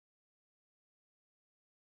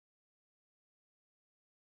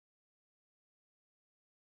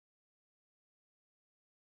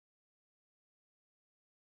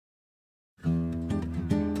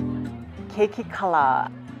Keiki Kala.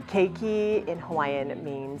 Keiki in Hawaiian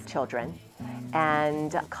means children,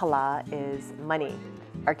 and Kala is money.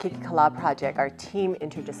 Our Keiki Kala project, our team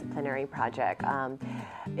interdisciplinary project,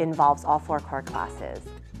 involves all 4 core classes.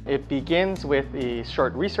 It begins with a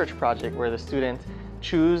short research project where the students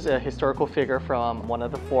choose a historical figure from one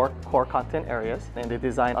of the 4 core content areas, and they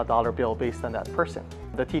design a dollar bill based on that person.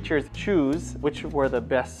 The teachers choose which were the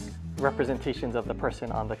best representations of the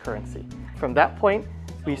person on the currency. From that point,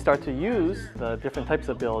 we start to use the different types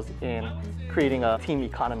of bills in creating a team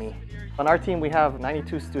economy. On our team, we have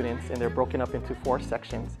 92 students, and they're broken up into 4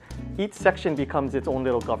 sections. Each section becomes its own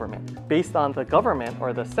little government. Based on the government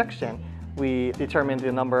or the section, we determine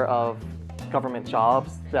the number of government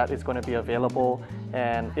jobs that is going to be available,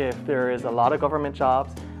 and if there is a lot of government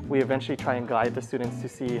jobs, we eventually try and guide the students to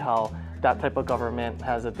see how that type of government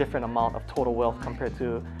has a different amount of total wealth compared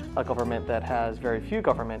to a government that has very few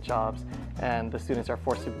government jobs, and the students are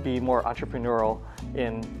forced to be more entrepreneurial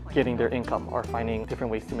in getting their income or finding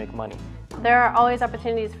different ways to make money. There are always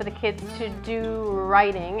opportunities for the kids to do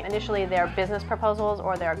writing. Initially, their business proposals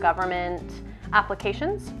or their government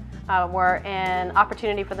applications were an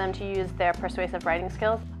opportunity for them to use their persuasive writing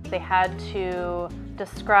skills. They had to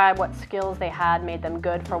describe what skills they had made them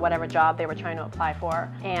good for whatever job they were trying to apply for.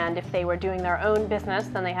 And if they were doing their own business,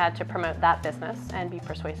 then they had to promote that business and be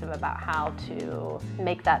persuasive about how to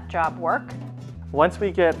make that job work. Once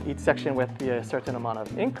we get each section with a certain amount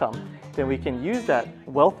of income, then we can use that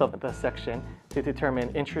wealth of the section to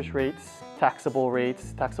determine interest rates, taxable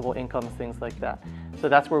incomes, things like that. So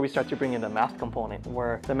that's where we start to bring in the math component,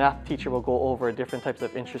 where the math teacher will go over different types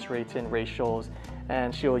of interest rates and ratios,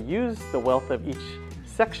 and she'll use the wealth of each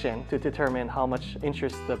section to determine how much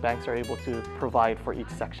interest the banks are able to provide for each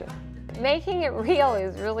section. Making it real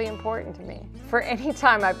is really important to me. For any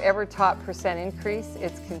time I've ever taught percent increase,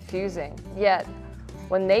 it's confusing. Yet,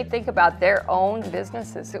 when they think about their own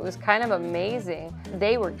businesses, it was kind of amazing.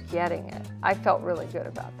 They were getting it. I felt really good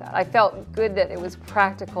about that. I felt good that it was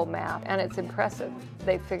practical math, and it's impressive.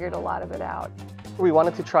 They figured a lot of it out. We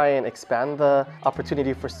wanted to try and expand the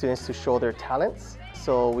opportunity for students to show their talents.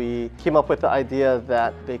 So we came up with the idea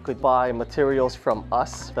that they could buy materials from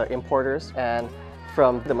us, the importers, and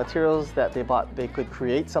from the materials that they bought, they could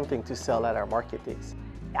create something to sell at our market days.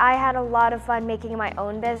 I had a lot of fun making my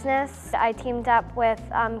own business. I teamed up with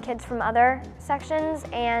kids from other sections,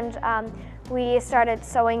 and we started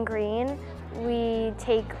sewing green. We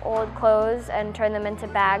take old clothes and turn them into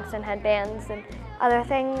bags and headbands and other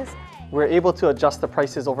things. We're able to adjust the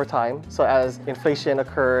prices over time. So as inflation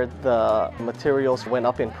occurred, the materials went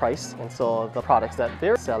up in price, and so the products that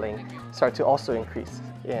they're selling start to also increase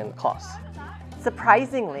in cost.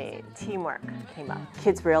 Surprisingly, teamwork came up.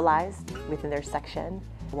 Kids realized within their section,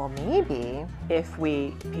 well, maybe if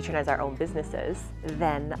we patronize our own businesses,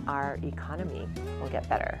 then our economy will get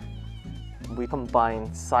better. We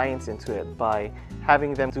combine science into it by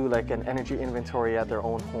having them do like an energy inventory at their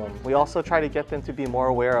own home. We also try to get them to be more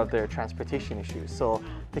aware of their transportation issues. So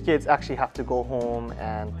the kids actually have to go home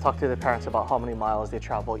and talk to their parents about how many miles they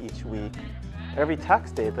travel each week. Every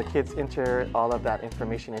tax day, the kids enter all of that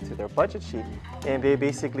information into their budget sheet, and they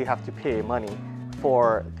basically have to pay money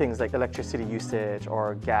for things like electricity usage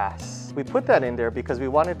or gas. We put that in there because we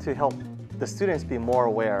wanted to help the students be more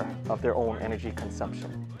aware of their own energy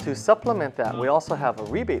consumption. To supplement that, we also have a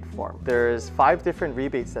rebate form. There's 5 different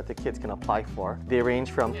rebates that the kids can apply for. They range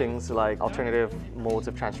from things like alternative modes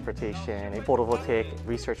of transportation, a photovoltaic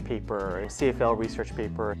research paper, a CFL research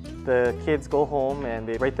paper. The kids go home and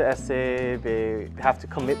they write the essay, they have to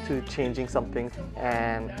commit to changing something,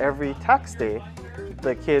 and every tax day,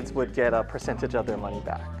 the kids would get a percentage of their money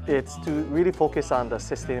back. It's to really focus on the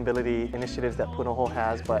sustainability initiatives that Punahou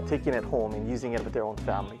has, but taking it home and using it with their own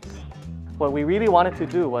families. What we really wanted to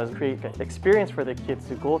do was create an experience for the kids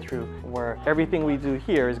to go through where everything we do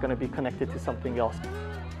here is going to be connected to something else.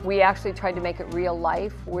 We actually tried to make it real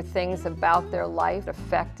life, where things about their life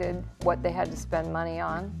affected what they had to spend money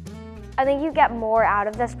on. I think you get more out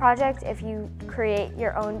of this project if you create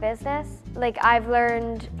your own business. Like, I've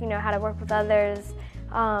learned, how to work with others,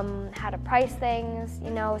 how to price things,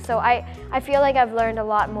 So I feel like I've learned a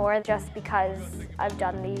lot more just because I've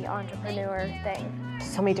done the entrepreneur thing.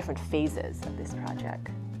 So many different phases of this project.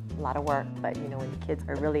 A lot of work, but when the kids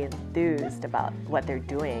are really enthused about what they're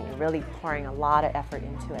doing and really pouring a lot of effort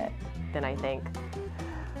into it, then I think,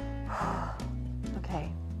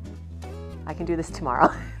 okay, I can do this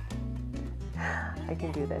tomorrow. I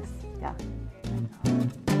can do this, yeah.